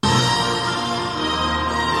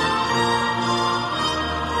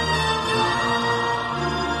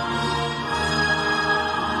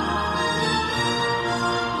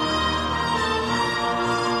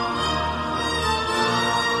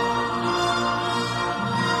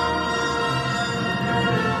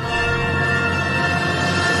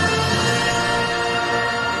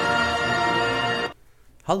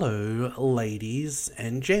Hello, ladies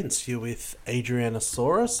and gents. You're with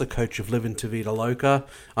Adrianasaurus, the coach of Living to Vida Loca.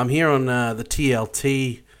 I'm here on the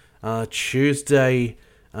TLT Tuesday,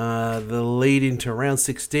 the lead into round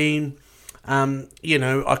 16.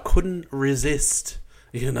 I couldn't resist.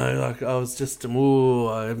 I was just,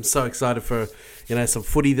 I'm so excited for, some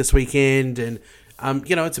footy this weekend. And,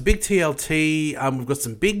 it's a big TLT. We've got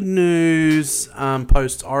some big news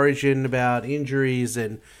post-Origin about injuries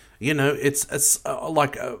and, it's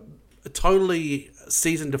like a totally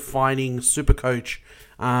season-defining Supercoach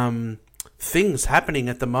things happening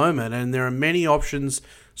at the moment, and there are many options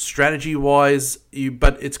strategy-wise,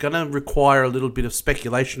 but it's going to require a little bit of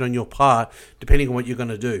speculation on your part, depending on what you're going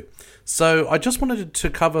to do. So I just wanted to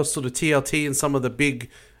cover sort of TLT and some of the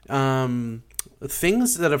big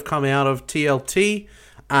things that have come out of TLT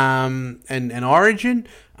and Origin.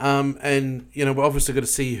 We're obviously going to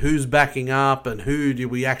see who's backing up and who do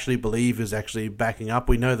we actually believe is actually backing up.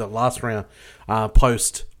 We know that last round,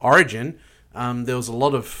 post-Origin, there was a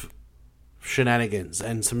lot of shenanigans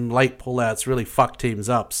and some late pullouts really fucked teams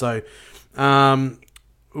up. So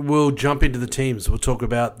we'll jump into the teams. We'll talk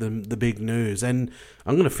about the big news. And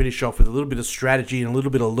I'm going to finish off with a little bit of strategy and a little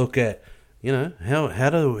bit of look at, how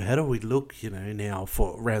do we look, now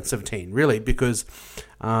for round 17, really, because...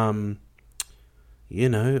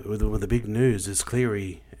 with the big news is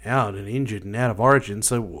Cleary out and injured and out of Origin.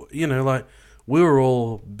 So, we were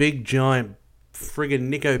all big, giant, friggin'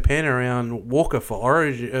 Nico Pen around Walker for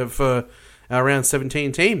Origin, for our round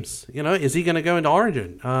 17 teams. Is he going to go into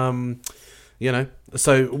Origin?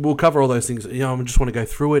 So we'll cover all those things. I just want to go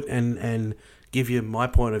through it and give you my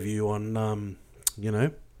point of view on,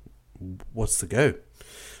 what's the go.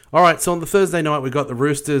 All right, so on the Thursday night, we got the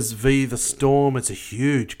Roosters v. the Storm. It's a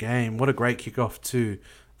huge game. What a great kickoff to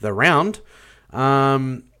the round.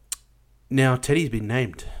 Now, Teddy's been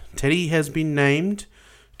named. Teddy has been named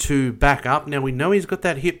to back up. Now, we know he's got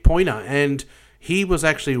that hip pointer, and he was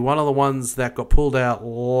actually one of the ones that got pulled out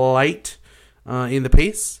late in the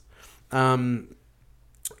piece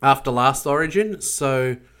after last Origin.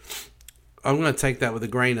 So I'm going to take that with a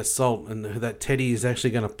grain of salt, and that Teddy is actually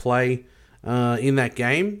going to play in that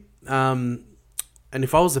game. And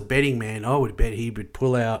if I was a betting man, I would bet he would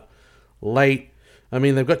pull out late. I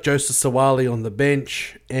mean, they've got Joseph Sawali on the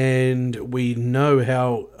bench, and we know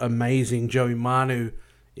how amazing Joey Manu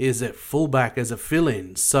is at fullback as a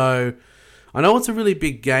fill-in. So I know it's a really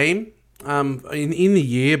big game in the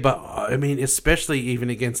year, but I mean, especially even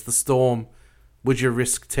against the Storm, would you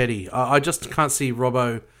risk Teddy? I just can't see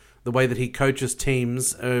Robbo, the way that he coaches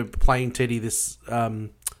teams, playing Teddy this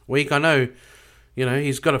week. I know,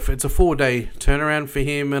 he's got it's a 4-day turnaround for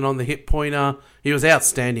him, and on the hip pointer, he was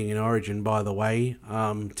outstanding in Origin, by the way,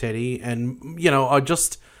 Teddy. And, if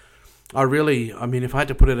I had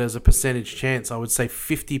to put it as a percentage chance, I would say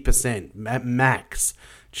 50% at max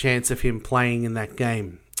chance of him playing in that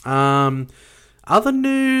game. Other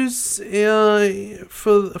news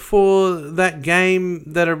for that game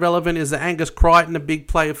that are relevant is that Angus Crichton, a big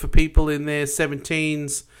player for people in their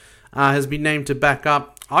 17s, has been named to back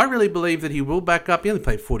up. I really believe that he will back up. He only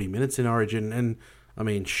played 40 minutes in Origin, and I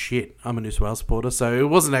mean, shit, I'm a New South Wales supporter, so it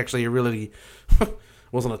wasn't actually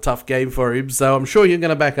wasn't a tough game for him. So I'm sure you're going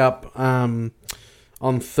to back up on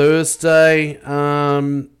Thursday.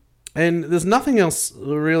 And there's nothing else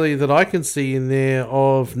really that I can see in there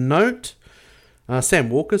of note. Sam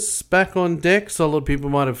Walker's back on deck, so a lot of people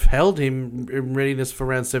might have held him in readiness for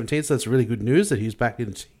round 17, so that's really good news that he's back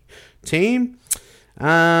in the team.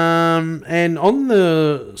 And on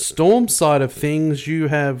the Storm side of things, you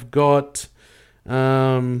have got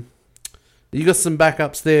some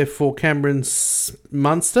backups there for Cameron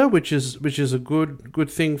Munster, which is a good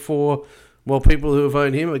thing for people who have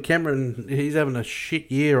owned him. But Cameron, he's having a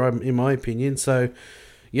shit year in my opinion. So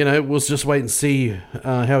we'll just wait and see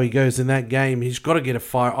how he goes in that game. He's got to get a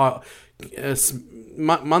fire.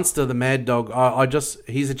 Munster, the mad dog.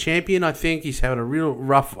 He's a champion. I think he's having a real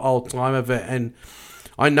rough old time of it, and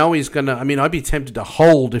I know he's gonna. I mean, I'd be tempted to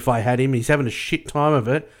hold if I had him. He's having a shit time of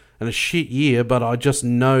it and a shit year, but I just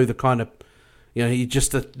know the kind of, he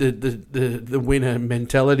just the winner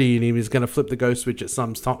mentality in him is going to flip the ghost switch at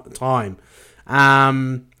some time.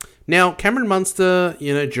 Now Cameron Munster,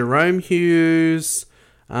 Jerome Hughes,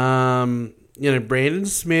 Brandon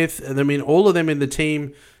Smith, and I mean all of them in the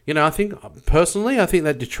team. I think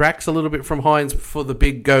that detracts a little bit from Hines for the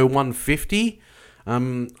big go 150.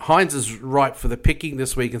 Hines is ripe for the picking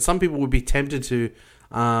this week, and some people would be tempted to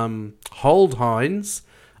hold Hines,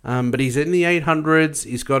 but he's in the 800s.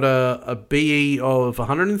 He's got a BE of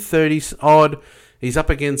 130 odd. He's up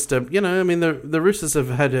against the Roosters have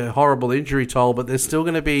had a horrible injury toll, but they're still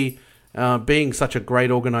going to be being such a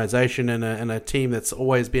great organisation and a team that's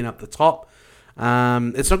always been up the top.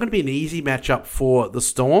 It's not going to be an easy matchup for the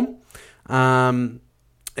Storm.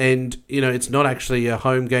 And, it's not actually a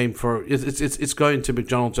home game for... It's going to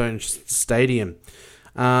McDonald Jones Stadium.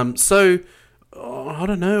 So, I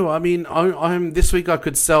don't know. I mean, I'm this week I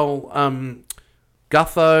could sell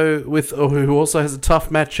Gutho who also has a tough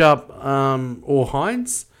matchup, or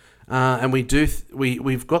Hines. And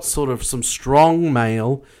we've got sort of some strong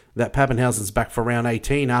mail that Pappenhausen's back for round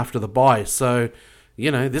 18 after the bye. So,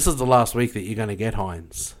 this is the last week that you're going to get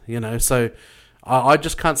Hines. So I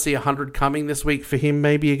just can't see 100 coming this week for him,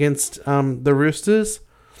 maybe against the Roosters.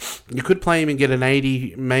 You could play him and get an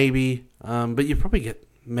 80, maybe, but you probably get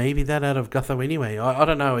maybe that out of Gutho anyway. I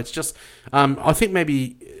don't know. It's just, I think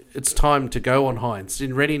maybe it's time to go on Hines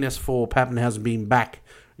in readiness for Pappenhausen being back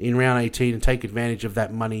in round 18 and take advantage of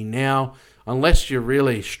that money now. Unless you're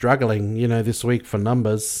really struggling, this week for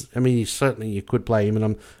numbers. I mean, you could play him,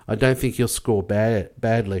 and I don't think he'll score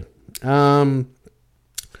badly.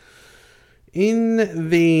 In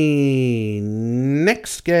the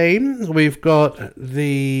next game, we've got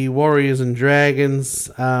the Warriors and Dragons.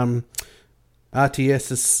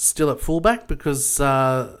 RTS is still at fullback because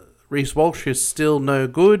Reece Walsh is still no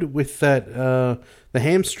good with that the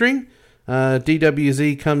hamstring.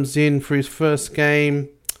 DWZ comes in for his first game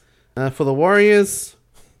for the Warriors.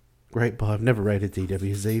 Great buy. I've never rated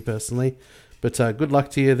DWZ personally, but good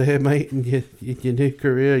luck to you there, mate, in your new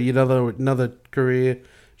career, another career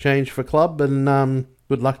change for club, and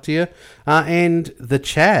good luck to you. And the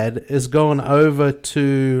Chad is gone over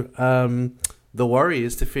to the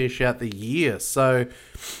Warriors to finish out the year. So,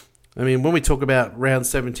 I mean, when we talk about round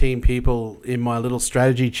 17 people in my little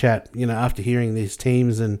strategy chat, after hearing these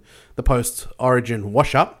teams and the post-Origin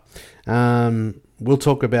wash-up, we'll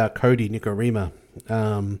talk about Cody Nikorima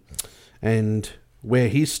and where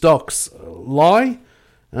his stocks lie.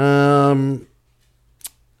 I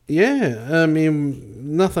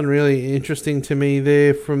mean, nothing really interesting to me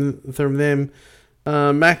there from them.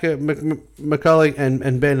 McCullough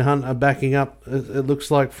and Ben Hunt are backing up, it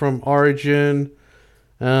looks like, from Origin.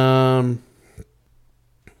 Nothing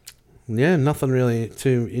really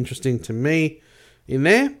too interesting to me in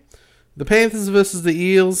there. The Panthers versus the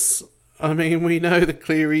Eels. I mean, we know that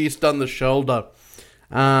Cleary's done the shoulder.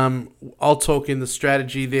 I'll talk in the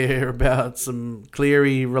strategy there about some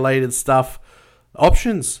Cleary-related stuff.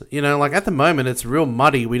 Options, at the moment, it's real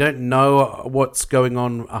muddy. We don't know what's going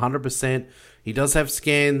on 100%. He does have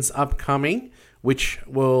scans upcoming, which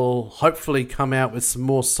will hopefully come out with some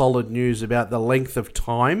more solid news about the length of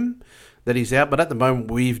time that he's out. But at the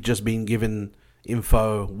moment, we've just been given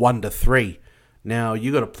info 1 to 3. Now,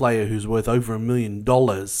 you got a player who's worth over $1 million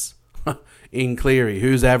in Cleary,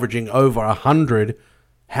 who's averaging over 100.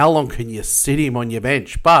 How long can you sit him on your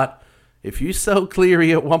bench? But if you sell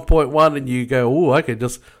Cleary at 1.1 and you go, I could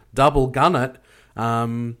just double gun it,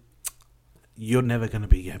 you're never going to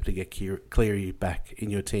be able to get Cleary back in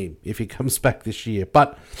your team if he comes back this year.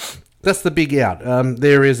 But that's the big out.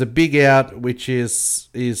 There is a big out, which is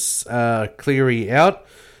Cleary out.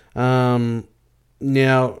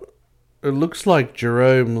 Now, it looks like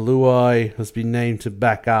Jerome Luai has been named to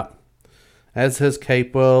back up, as has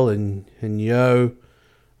Capewell and Yo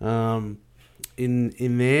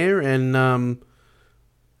in there. And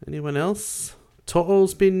anyone else?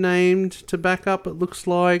 To'o's been named to back up, it looks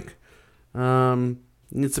like.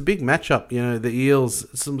 It's a big matchup, the Eels.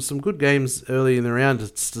 Some good games early in the round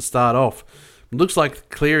to start off. It looks like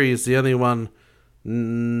Cleary is the only one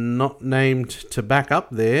not named to back up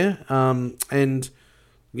there. And,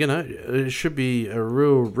 it should be a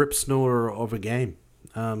real rip snorter of a game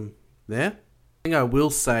there. The thing I will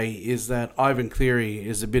say is that Ivan Cleary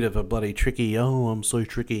is a bit of a bloody tricky. Oh, I'm so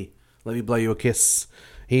tricky. Let me blow you a kiss.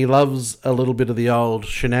 He loves a little bit of the old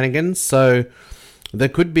shenanigans, so there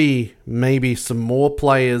could be maybe some more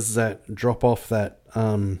players that drop off that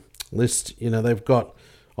list. They've got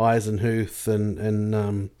Eisenhuth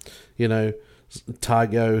and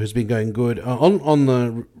Targo has been going good on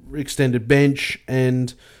the extended bench,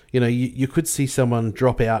 and you could see someone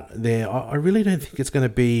drop out there. I really don't think it's going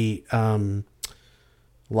to be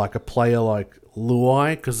like a player like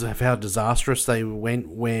Luai because of how disastrous they went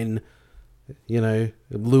when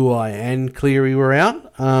Luai and Cleary were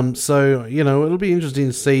out. So it'll be interesting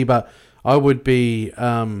to see, but I would be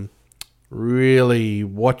really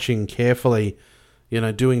watching carefully,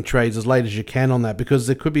 doing trades as late as you can on that, because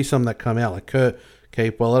there could be some that come out like Kurt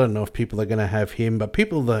Capewell. I don't know if people are going to have him, but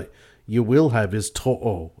people that you will have is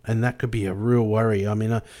To'o, and that could be a real worry. I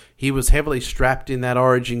mean, he was heavily strapped in that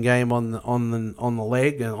Origin game on the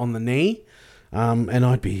leg and on the knee. And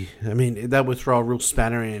that would throw a real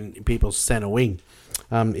spanner in people's centre wing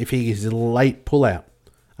if he gets a late pullout.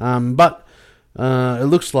 But it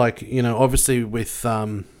looks like, obviously with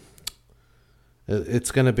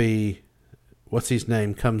it's going to be, what's his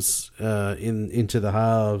name, comes into the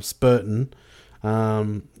halves, Burton.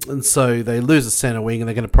 And so they lose a centre wing and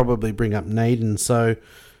they're going to probably bring up Naden. So,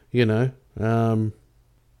 it'll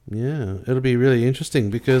be really interesting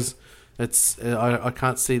because I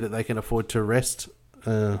can't see that they can afford to rest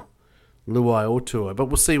Luai or Tua, but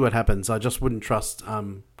we'll see what happens. I just wouldn't trust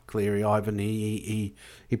Cleary. Ivan, he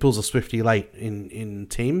pulls a Swifty late in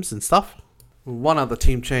teams and stuff. One other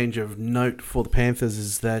team change of note for the Panthers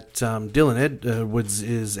is that Dylan Edwards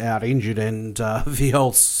is out injured, and the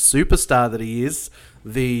old superstar that he is,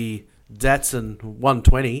 the Datsun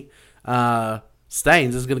 120,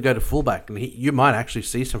 Staines is going to go to fullback, and you might actually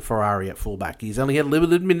see some Ferrari at fullback. He's only had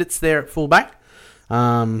limited minutes there at fullback. It's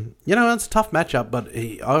a tough matchup, but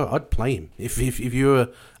I'd play him. If you're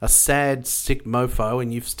a sad, sick mofo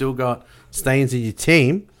and you've still got Staines in your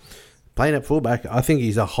team, playing at fullback, I think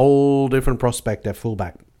he's a whole different prospect at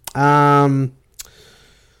fullback. Villiam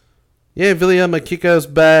Makiko's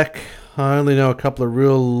back. I only know a couple of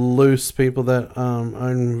real loose people that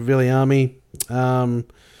own Villiami.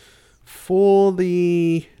 For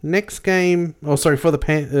the next game, for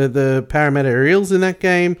the Parramatta Eels in that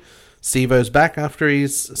game, Sivo's back after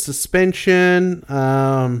his suspension.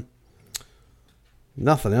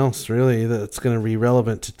 Nothing else really that's going to be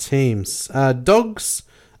relevant to teams. Dogs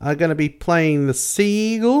are going to be playing the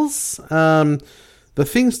Sea Eagles. The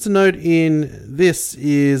things to note in this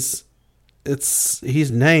is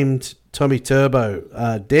he's named Tommy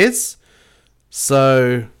Turbo Des.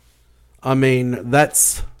 So,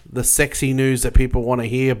 that's the sexy news that people want to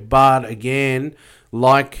hear. But again,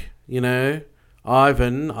 Ivan,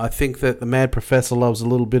 I think that the Mad Professor loves a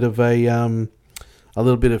little bit of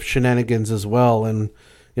shenanigans as well. And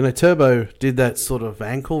Turbo did that sort of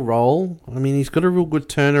ankle roll. He's got a real good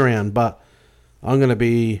turnaround, but I'm going to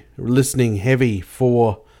be listening heavy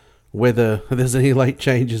for whether there's any late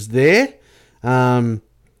changes there.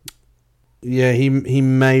 He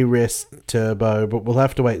may rest Turbo, but we'll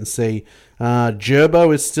have to wait and see.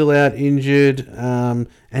 Gerbo is still out injured. And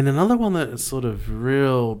another one that is sort of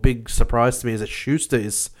real big surprise to me is that Schuster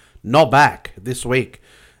is not back this week.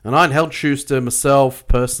 And I'd held Schuster myself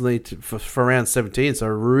personally for round 17, so I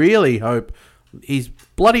really hope he's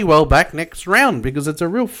bloody well back next round because it's a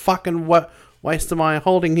real fucking waste of my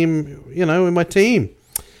holding him, in my team.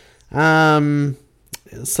 But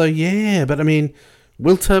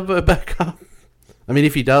will Turbo back up?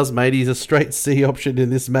 If he does, mate, he's a straight C option in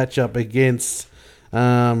this matchup against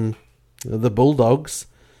the Bulldogs.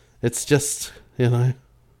 It's just,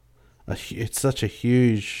 it's such a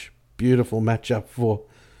huge, beautiful matchup for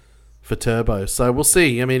Turbo. So we'll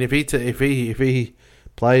see. If he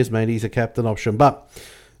plays, mate, he's a captain option. But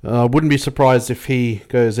I wouldn't be surprised if he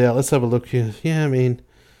goes out. Let's have a look here.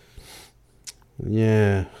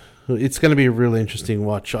 It's going to be a really interesting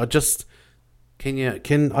watch. I think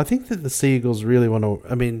that the Seagulls really want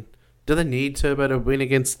to. Do they need Turbo to win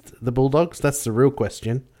against the Bulldogs? That's the real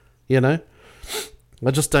question. I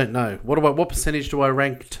just don't know. What percentage do I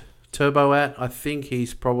rank Turbo at? I think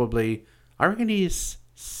he's probably. I reckon he's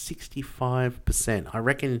 65%. I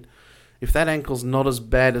reckon if that ankle's not as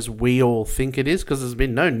bad as we all think it is, because there's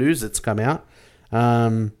been no news that's come out,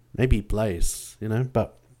 maybe he plays,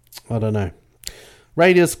 but I don't know.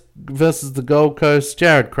 Raiders versus the Gold Coast.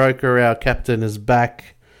 Jared Croker, our captain, is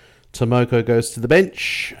back. Tomoko goes to the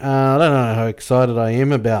bench. I don't know how excited I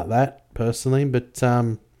am about that, personally, but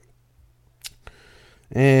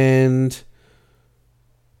and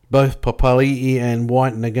both Papali'i and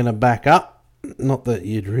Whiten are going to back up. Not that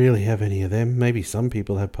you'd really have any of them. Maybe some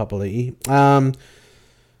people have Papali'i.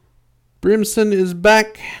 Brimson is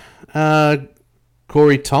back.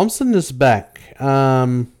 Corey Thompson is back.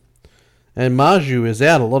 And Marju is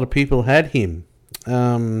out. A lot of people had him.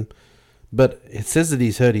 But it says that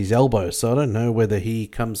he's hurt his elbow, so I don't know whether he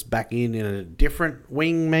comes back in a different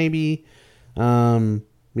wing, maybe.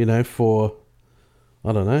 For,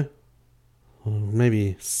 I don't know,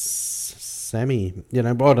 maybe Sammy, but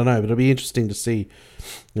I don't know. But it'll be interesting to see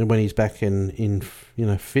when he's back in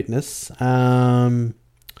fitness.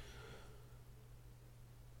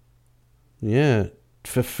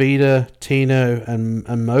 Fafita, Tino, and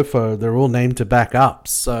Mofo, they're all named to back up.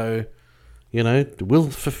 So,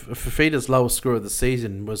 Fafita's lowest score of the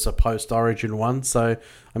season was a post-Origin one. So,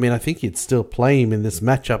 I think you'd still play him in this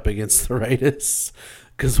matchup against the Raiders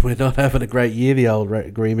because we're not having a great year, the old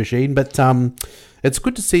Green Machine. But it's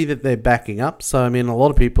good to see that they're backing up. So, a lot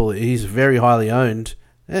of people, he's very highly owned.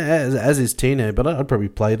 as is Tino, but I'd probably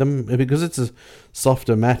play them because it's a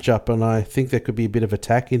softer matchup, and I think there could be a bit of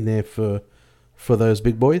attack in there for those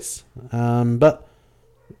big boys. But,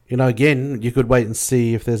 again, you could wait and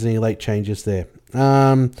see if there's any late changes there.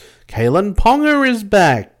 Kalen Ponga is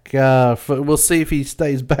back. We'll see if he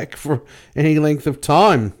stays back for any length of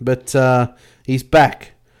time, but he's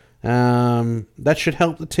back. That should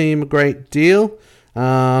help the team a great deal.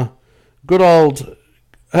 Good old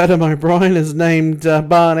Adam O'Brien has named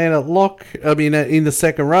Barnett at lock. In the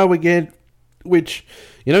second row again, which,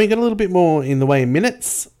 he got a little bit more in the way of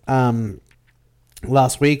minutes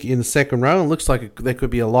last week in the second row. It looks like there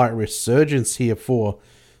could be a light resurgence here for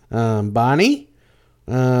Barney.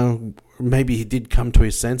 Maybe he did come to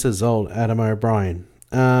his senses, old Adam O'Brien.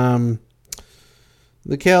 The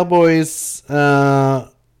Cowboys,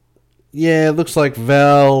 it looks like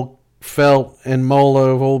Val, Felt, and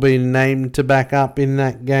Molo have all been named to back up in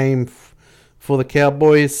that game for the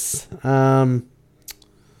Cowboys. And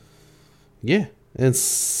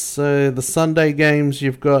so the Sunday games,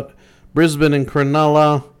 you've got Brisbane and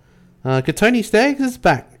Cronulla. Katoni Staggs is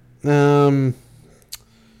back. There's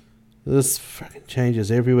fucking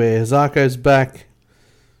changes everywhere. Zarko's back.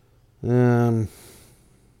 Oh,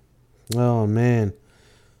 man.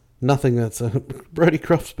 Nothing that's... Brody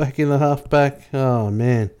Croft's back in the halfback. Oh,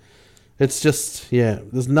 man. It's just,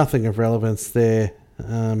 there's nothing of relevance there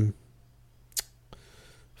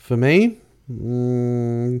for me.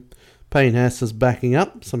 Payne Haas is backing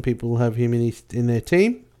up. Some people have him in their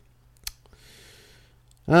team.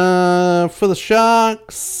 For the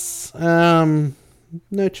Sharks,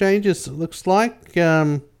 no changes, it looks like.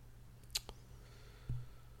 And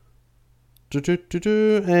for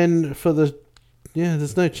the...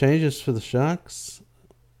 there's no changes for the Sharks.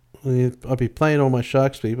 I'll be playing all my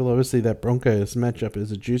Sharks people. Obviously, that Broncos matchup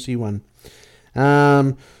is a juicy one.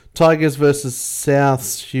 Tigers versus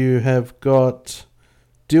Souths, you have got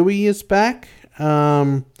Dewey is back.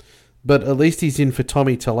 But at least he's in for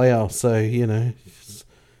Tommy Talau. So,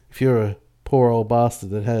 if you're a poor old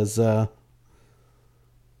bastard that has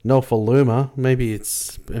Nofaluma, maybe it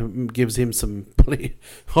gives him some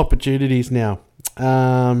opportunities now.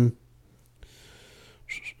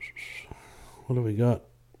 What do we got?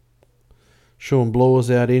 Sean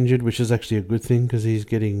Blaw's out injured, which is actually a good thing because he's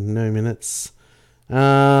getting no minutes.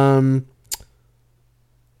 Benji's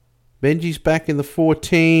back in the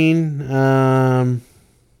 14.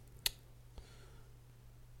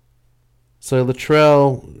 So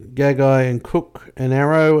Latrell, Gagai, and Cook, and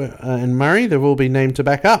Arrow, and Murray, they've all been named to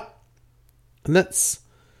back up. And that's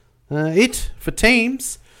it for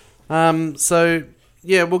teams. We'll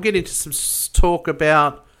get into some talk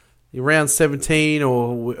about round 17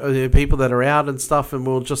 or people that are out and stuff, and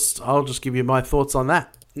I'll just give you my thoughts on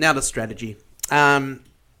that. Now the strategy.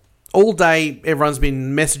 All day, everyone's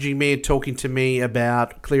been messaging me and talking to me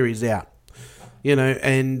about Cleary's out.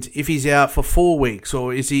 And if he's out for 4 weeks,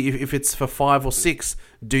 or if it's for 5 or 6,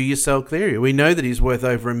 do you sell Cleary? We know that he's worth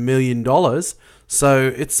over $1 million,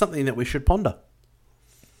 so it's something that we should ponder.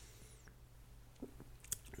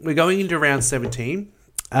 We're going into round 17,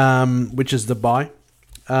 which is the bye.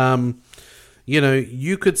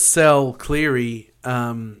 You could sell Cleary,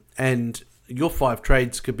 and your 5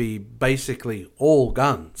 trades could be basically all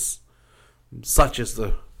guns, such as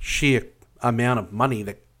the sheer amount of money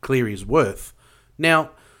that Cleary's worth.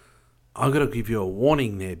 Now, I've got to give you a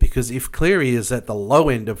warning there, because if Cleary is at the low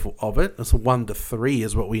end of it, that's 1 to 3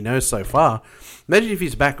 is what we know so far. Imagine if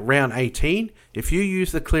he's back round 18. If you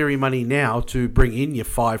use the Cleary money now to bring in your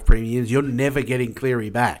 5 premiums, you're never getting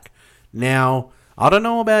Cleary back. Now, I don't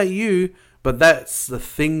know about you, but that's the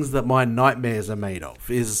things that my nightmares are made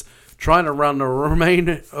of, is trying to run the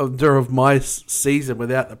remainder of my season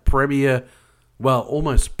without the premier, well,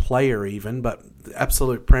 almost player even, but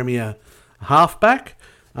absolute premier halfback.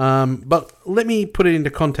 But let me put it into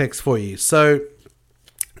context for you. So,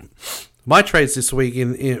 my trades this week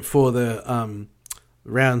for the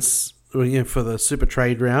rounds, for the super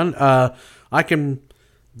trade round, I can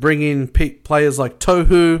bring in players like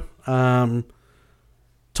Tohu,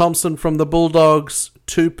 Thompson from the Bulldogs,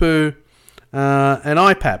 Tupu, and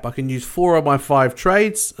IPAP. I can use 4 of my 5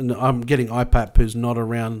 trades, and I'm getting IPAP, who's not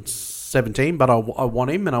around 17, but I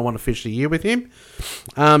want him, and I want to finish the year with him.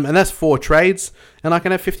 And that's 4 trades, and I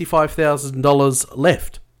can have $55,000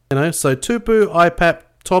 left. So Tupu, IPAP,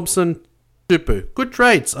 Thompson, Tupu. Good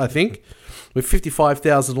trades, I think, with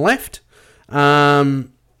 $55,000 left.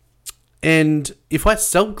 And if I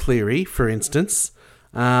sell Cleary, for instance,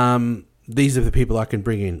 these are the people I can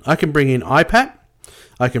bring in. I can bring in IPAP.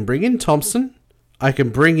 I can bring in Thompson. I can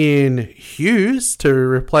bring in Hughes to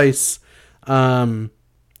replace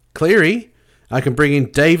Cleary. I can bring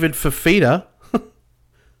in David Fafita,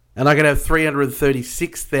 and I can have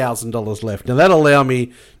 $336,000 left. Now, that'll allow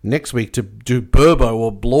me next week to do Burbo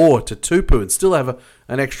or Blore to Tupu and still have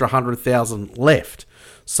an extra $100,000 left.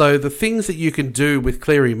 So the things that you can do with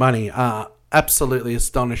Cleary money are absolutely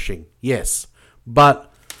astonishing, yes.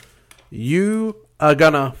 But you are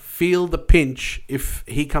going to feel the pinch if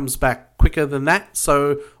he comes back quicker than that.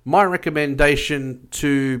 So my recommendation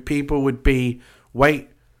to people would be wait.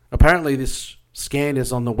 Apparently this scan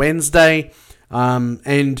is on the Wednesday.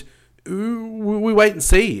 And we wait and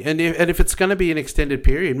see. And if it's going to be an extended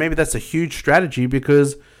period, maybe that's a huge strategy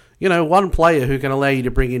because, one player who can allow you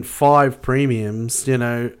to bring in 5 premiums,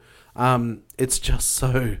 it's just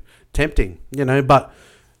so tempting, but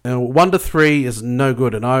 1 to 3 is no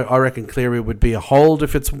good. And I reckon Cleary would be a hold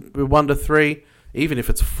if it's 1 to 3, even if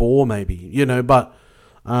it's 4 maybe, but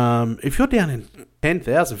if you're down in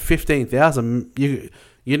 10,000, 15,000,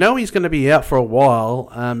 you know he's going to be out for a while,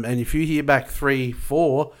 and if you hear back 3,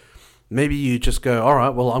 4, maybe you just go, all right,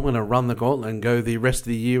 well, I'm going to run the gauntlet and go the rest of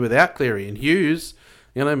the year without Cleary. And Hughes,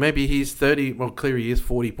 maybe he's 30, well, Cleary is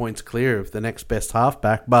 40 points clear of the next best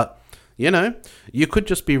halfback, but, you could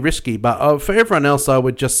just be risky. But for everyone else, I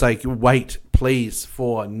would just say wait, please,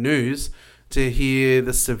 for news to hear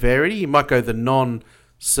the severity. You might go the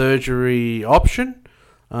non-surgery option.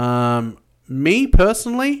 Me,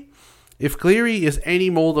 personally, if Cleary is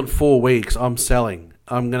any more than 4 weeks, I'm selling.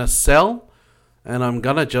 I'm going to sell, and I'm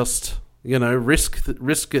going to just,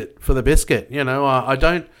 risk it for the biscuit. I'm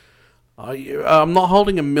not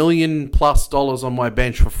holding $1 million+ on my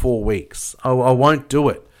bench for 4 weeks. I won't do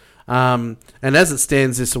it. And as it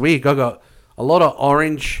stands this week, I got a lot of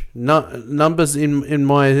orange numbers in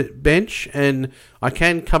my bench, and I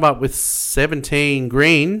can come up with 17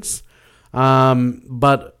 greens,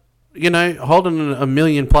 but holding $1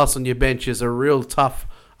 million+ on your bench is a real tough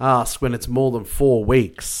ask when it's more than 4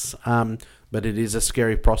 weeks. But it is a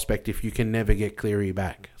scary prospect if you can never get Cleary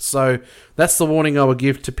back. So that's the warning I would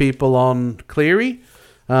give to people on Cleary.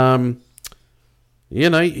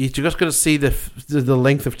 You just got to see the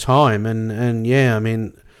length of time, and yeah, I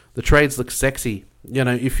mean the trades look sexy.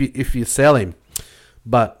 If you sell him,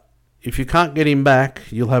 but if you can't get him back,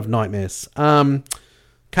 you'll have nightmares.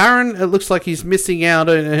 Curran, it looks like he's missing out,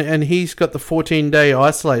 and he's got the 14-day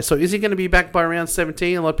isolate. So is he going to be back by round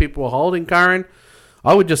 17? A lot of people are holding Curran.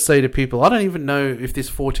 I would just say to people, I don't even know if this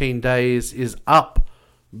 14 days is up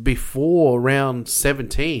before round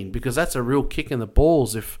 17, because that's a real kick in the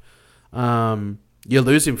balls. If you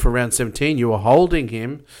lose him for round 17, you are holding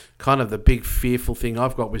him. Kind of the big fearful thing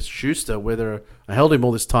I've got with Schuster, whether I held him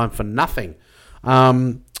all this time for nothing.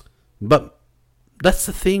 But that's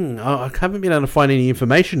the thing. I haven't been able to find any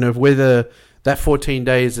information of whether that 14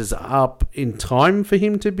 days is up in time for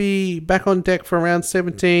him to be back on deck for round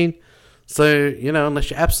 17. So, unless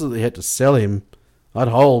you absolutely had to sell him, I'd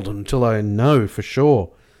hold until I know for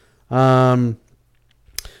sure. Another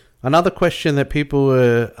question that people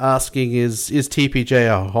were asking is TPJ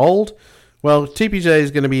a hold? Well, TPJ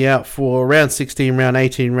is going to be out for round 16, round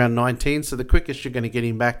 18, round 19. So the quickest you're going to get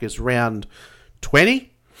him back is round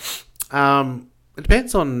 20. It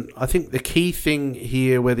depends on, I think the key thing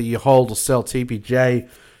here, whether you hold or sell TPJ,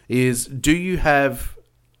 is do you have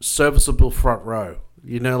serviceable front row?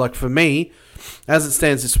 Like for me, as it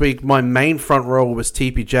stands this week, my main front row was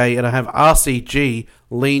TPJ, and I have RCG,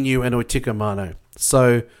 Linu, and Oitikamano.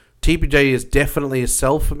 So TPJ is definitely a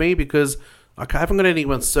sell for me because I haven't got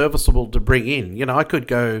anyone serviceable to bring in. I could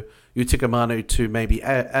go Oitikamano to maybe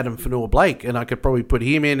Adam Fanua-Blake, and I could probably put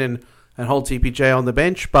him in and hold TPJ on the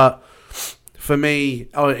bench, but for me,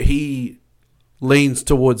 he leans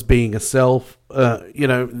towards being a sell,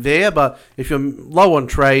 there. But if you're low on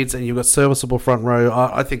trades and you've got serviceable front row,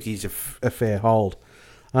 I think he's a fair hold.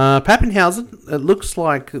 Pappenhausen, it looks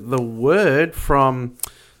like the word from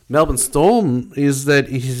Melbourne Storm is that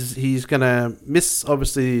he's going to miss,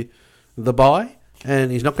 obviously, the bye,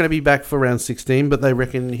 and he's not going to be back for round 16, but they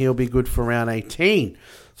reckon he'll be good for round 18.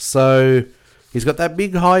 So he's got that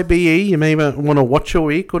big high BE. You may want to watch a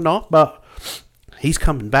week or not, but he's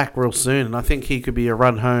coming back real soon, and I think he could be a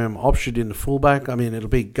run-home option in the fullback. I mean, it'll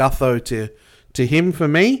be Gutho to him for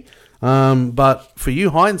me. But for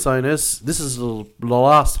you Hines owners, this is the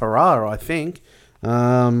last hurrah, I think.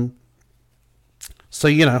 So,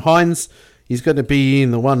 Hines, he's going to be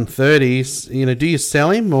in the 130s. Do you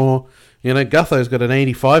sell him? Or, Gutho's got an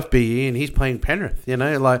 85 BE and he's playing Penrith.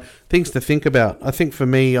 Things to think about. I think for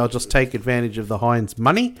me, I'll just take advantage of the Hines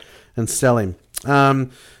money and sell him.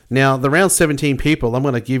 Now, the round 17 people, I'm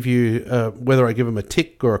going to give you whether I give them a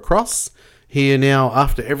tick or a cross here now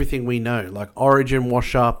after everything we know, like origin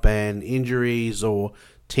wash-up and injuries or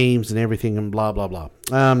teams and everything and blah, blah, blah.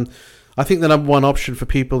 I think the number one option for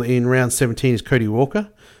people in round 17 is Cody Walker.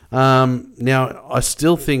 Now, I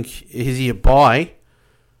still think, is he a buy?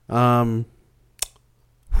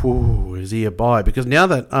 Is he a buy? Because now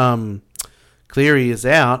that Cleary is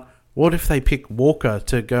out, what if they pick Walker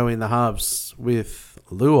to go in the halves with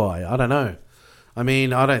Luai? I don't know. I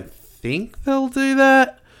mean, I don't think they'll do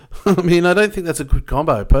that. I mean, I don't think that's a good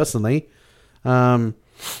combo, personally. But,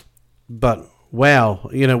 wow,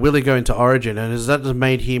 will he go into Origin? And has that just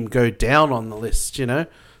made him go down on the list,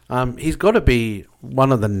 He's got to be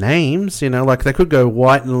one of the names, like they could go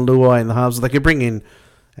White and Luai in the halves. They could bring in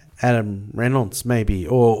Adam Reynolds, maybe,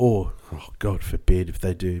 or God forbid if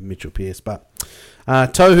they do Mitchell Pearce. But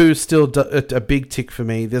Tohu's still a big tick for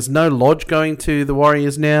me. There's no Lodge going to the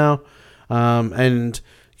Warriors now, and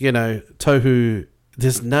Tohu.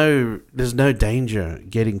 There's no danger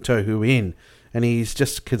getting Tohu in, and he's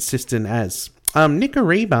just consistent as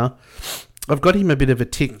Nicarima. I've got him a bit of a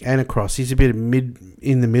tick and a cross. He's a bit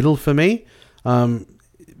in the middle for me.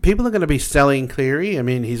 People are going to be selling Cleary. I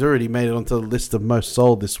mean, he's already made it onto the list of most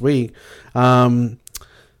sold this week.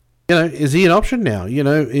 Is he an option now?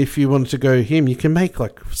 If you wanted to go him, you can make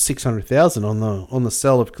like 600,000 on the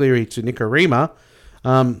sell of Cleary to Nicarima.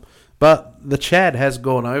 But the Chad has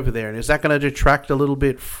gone over there, and is that going to detract a little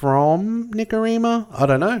bit from Nicarima? I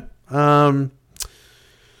don't know.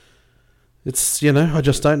 It's, I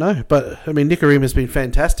just don't know. But, I mean, Nicarima has been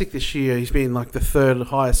fantastic this year. He's been like the third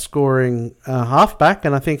highest scoring halfback,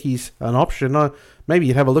 and I think he's an option. Maybe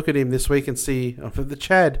you'd have a look at him this week and see, for the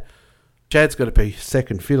Chad's got to be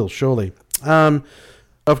second fiddle, surely. I've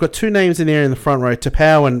got two names in there in the front row,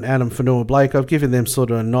 Tapau and Adam Fanua-Blake. I've given them sort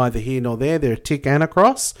of a neither here nor there. They're a tick and a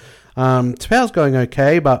cross. Tapau's going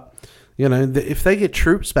okay, but if they get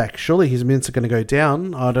troops back, surely his minutes are going to go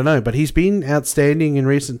down. I don't know, but he's been outstanding in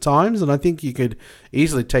recent times, and I think you could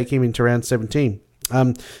easily take him into round 17.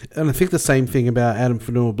 And I think the same thing about Adam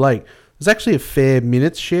Fanua-Blake. There's actually a fair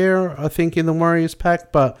minutes share, I think, in the Warriors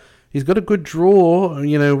pack, but he's got a good draw,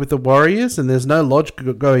 with the Warriors, and there's no Lodge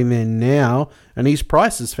going there now, and his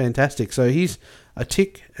price is fantastic. So he's a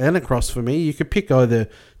tick and a cross for me. You could pick either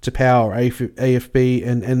Tapau or AFB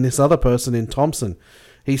and this other person in Thompson.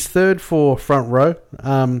 He's third for front row.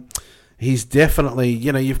 He's definitely,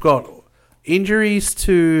 you've got injuries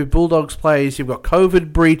to Bulldogs players. You've got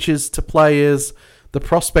COVID breaches to players. The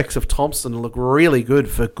prospects of Thompson look really good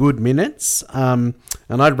for good minutes. And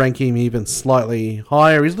I'd rank him even slightly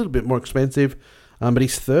higher. He's a little bit more expensive, but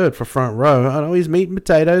he's third for front row. I know he's meat and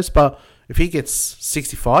potatoes, but if he gets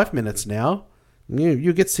 65 minutes now,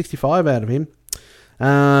 you get 65 out of him.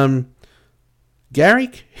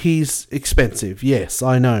 Garrick, he's expensive. Yes,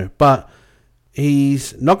 I know. But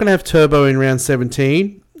he's not going to have turbo in round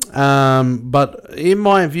 17. But in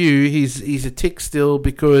my view, he's a tick still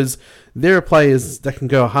because there are players that can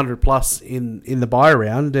go 100 plus in the buy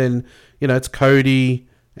round. And, it's Cody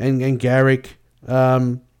and Garrick, like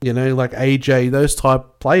AJ, those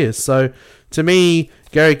type players. So to me,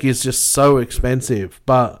 Garrick is just so expensive.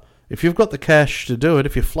 But if you've got the cash to do it,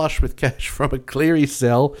 if you're flush with cash from a Cleary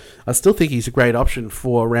sell, I still think he's a great option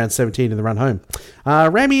for round 17 in the run home.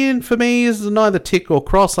 Ramian, for me, is neither tick or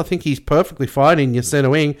cross. I think he's perfectly fine in your centre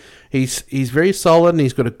wing. He's very solid, and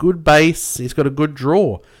he's got a good base. He's got a good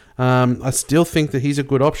draw. I still think that he's a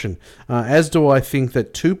good option. As do I think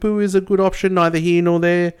that Tupu is a good option, neither here nor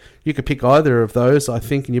there. You could pick either of those, I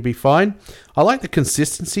think, and you'll be fine. I like the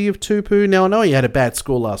consistency of Tupu. Now, I know he had a bad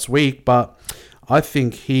score last week, but I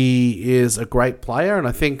think he is a great player, and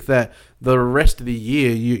I think that the rest of the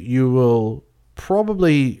year you will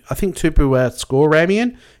probably, I think Tupu will outscore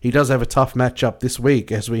Ramian. He does have a tough matchup this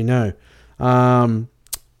week, as we know.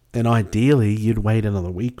 And ideally, you'd wait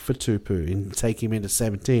another week for Tupu and take him into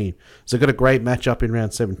 17. So got a great matchup in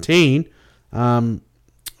round 17,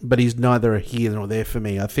 but he's neither here nor there for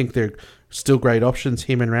me. I think they're still great options,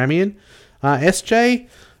 him and Ramian. SJ,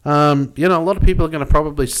 a lot of people are going to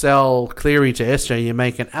probably sell Cleary to SJ. You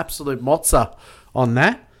make an absolute mozza on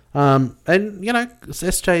that.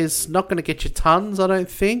 SJ is not going to get you tons, I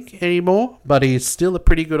don't think, anymore, but he's still a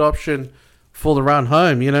pretty good option for the run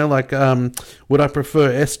home. Would I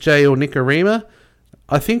prefer SJ or Nicarima?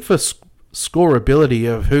 I think for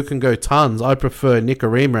scoreability of who can go tons, I prefer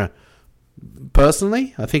Nicarima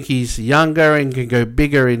personally. I think he's younger and can go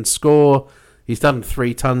bigger in score. He's done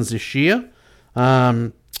 3 tons this year.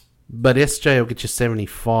 But SJ will get you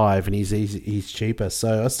 75, and he's cheaper.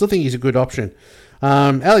 So I still think he's a good option.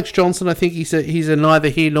 Alex Johnson, I think he's a neither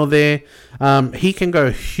here nor there. He can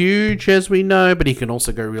go huge, as we know, but he can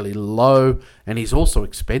also go really low, and he's also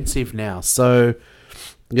expensive now. So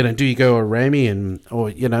do you go a Ramy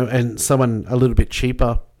and someone a little bit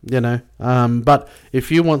cheaper, but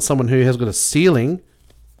if you want someone who has got a ceiling,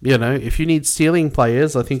 if you need ceiling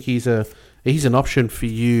players, I think he's an option for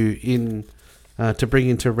you in to bring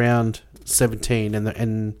into round 17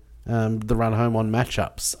 and the run home on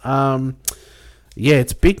matchups.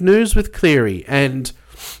 It's big news with Cleary, and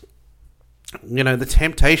the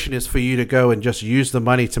temptation is for you to go and just use the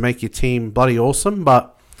money to make your team bloody awesome,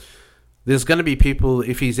 but there's going to be people,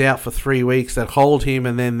 if he's out for 3 weeks, that hold him,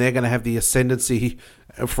 and then they're going to have the ascendancy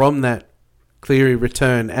from that Cleary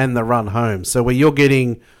return and the run home. So where you're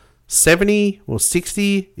getting 70 or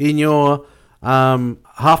 60 in your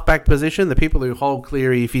halfback position, the people who hold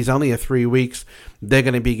Cleary, if he's only a 3 weeks, they're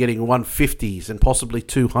going to be getting 150s and possibly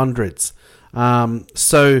 200s.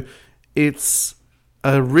 So it's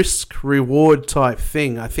a risk-reward type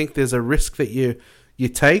thing. I think there's a risk that you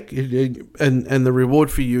take, and the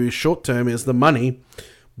reward for you is short-term, is the money,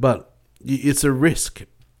 but it's a risk.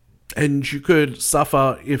 And you could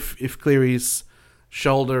suffer if Cleary's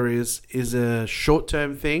shoulder is a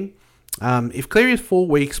short-term thing. If Cleary is 4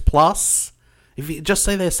 weeks plus, if you just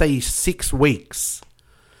say 6 weeks,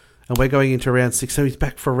 and we're going into round 6, so he's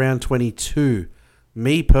back for round 22.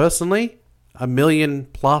 Me personally, $1 million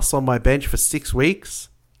plus on my bench for 6 weeks.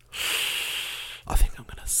 I think I'm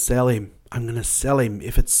going to sell him. I'm going to sell him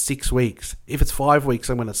if it's 6 weeks. If it's 5 weeks,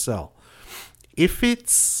 I'm going to sell. If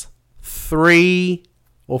it's 3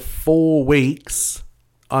 or 4 weeks,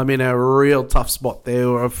 I'm in a real tough spot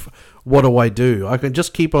there of what do I do? I can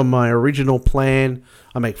just keep on my original plan.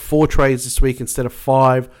 I make 4 trades this week instead of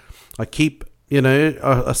 5. I keep,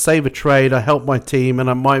 I save a trade. I help my team,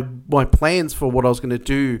 and my plans for what I was going to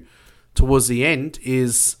do towards the end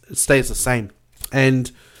stays the same.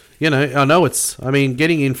 And I know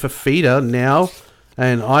getting in for Feeder now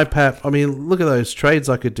and IPAP. Look at those trades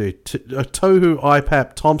I could do. Tohu,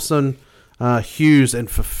 IPAP, Thompson, Hughes, and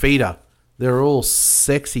for Feeder. They're all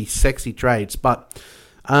sexy trades. But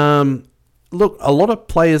look, a lot of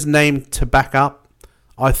players named to back up.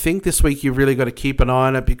 I think this week you've really got to keep an eye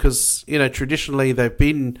on it because, traditionally they've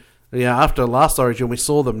been, after last Origin, we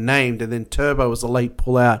saw them named, and then Turbo was a late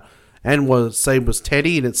pullout and was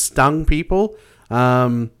Teddy, and it stung people.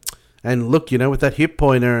 And look, with that hip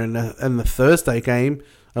pointer and the Thursday game,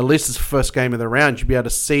 at least it's the first game of the round, you'll be able to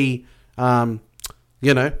see, if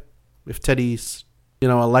Teddy's,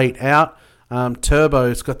 a late out.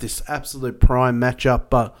 Turbo's got this absolute prime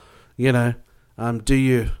matchup, but, do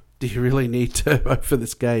you really need Turbo for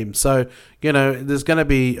this game? So, there's going to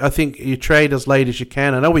be, I think you trade as late as you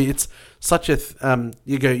can. I know it's such a,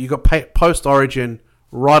 you got post-Origin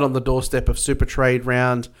right on the doorstep of Super Trade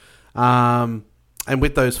round. And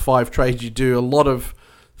with those 5 trades, you do a lot of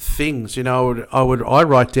things. I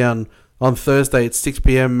write down on Thursday at 6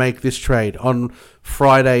 p.m, make this trade. On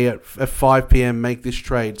Friday at 5 p.m, make this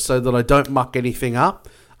trade, so that I don't muck anything up.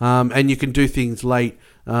 And you can do things late.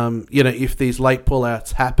 If these late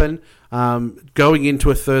pullouts happen, going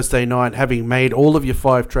into a Thursday night, having made all of your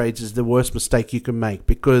 5 trades is the worst mistake you can make,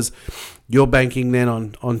 because you're banking then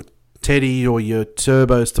on Teddy or your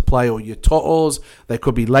Turbos to play, or your Totals. They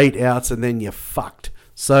could be late outs, and then you're fucked.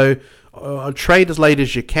 So trade as late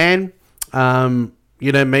as you can.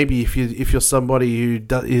 Maybe if you're somebody who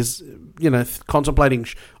is contemplating,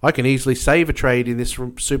 I can easily save a trade in this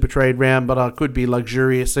Super Trade round, but I could be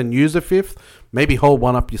luxurious and use a 5th. Maybe hold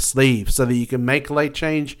one up your sleeve so that you can make a late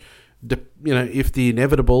change. If the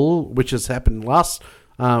inevitable, which has happened last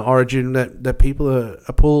Origin, that people are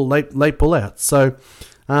pull late pullouts. So.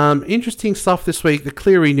 Interesting stuff this week. The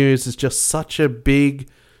Cleary news is just such a big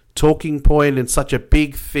talking point and such a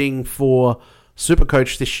big thing for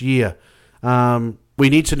Supercoach this year. We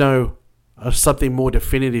need to know something more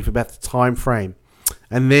definitive about the time frame.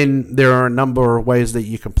 And then there are a number of ways that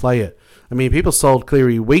you can play it. People sold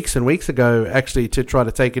Cleary weeks and weeks ago actually to try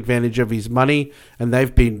to take advantage of his money, and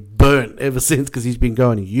they've been burnt ever since because he's been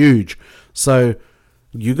going huge. So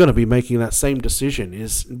you're going to be making that same decision.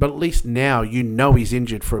 But at least now he's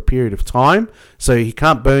injured for a period of time, so he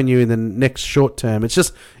can't burn you in the next short term. It's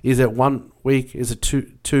just, is it 1 week? Is it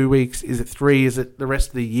 2 weeks? Is it 3? Is it the rest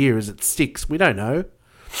of the year? Is it 6? We don't know.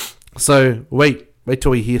 So wait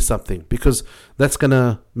till we hear something, because that's going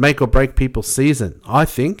to make or break people's season, I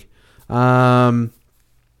think. I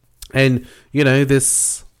think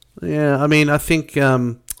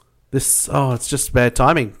it's just bad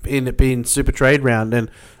timing in it being Super Trade round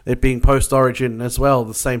and it being post-Origin as well at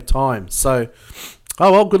the same time. So,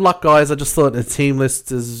 good luck, guys. I just thought the team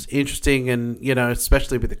list is interesting, and,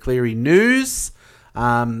 especially with the Cleary news,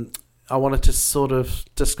 I wanted to sort of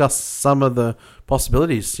discuss some of the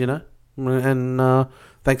possibilities, and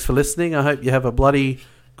thanks for listening. I hope you have a bloody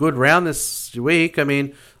good round this week. I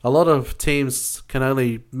mean, a lot of teams can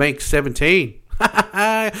only make 17. You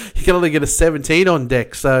can only get a 17 on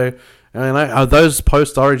deck. So, those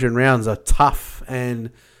post-Origin rounds are tough. And,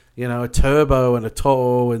 a turbo and a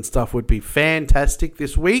Toro and stuff would be fantastic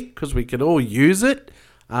this week because we could all use it.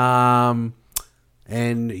 And,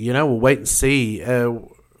 we'll wait and see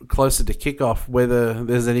closer to kickoff whether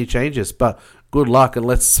there's any changes. But good luck, and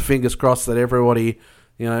let's fingers crossed that everybody,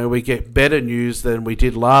 we get better news than we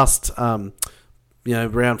did last,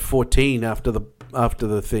 round 14 after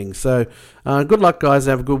the thing. So good luck, guys.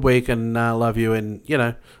 Have a good week, and love you. And,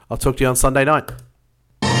 I'll talk to you on Sunday night.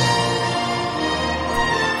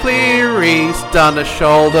 Cleary's done a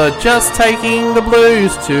shoulder, just taking the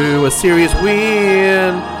Blues to a serious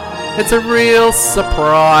win. It's a real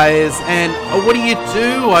surprise. And what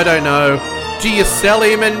do? I don't know. Do you sell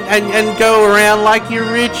him and go around like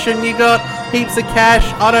you're rich and you got heaps of cash?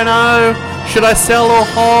 I don't know. Should I sell or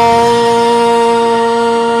hold?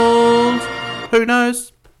 Who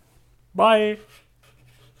knows? Bye.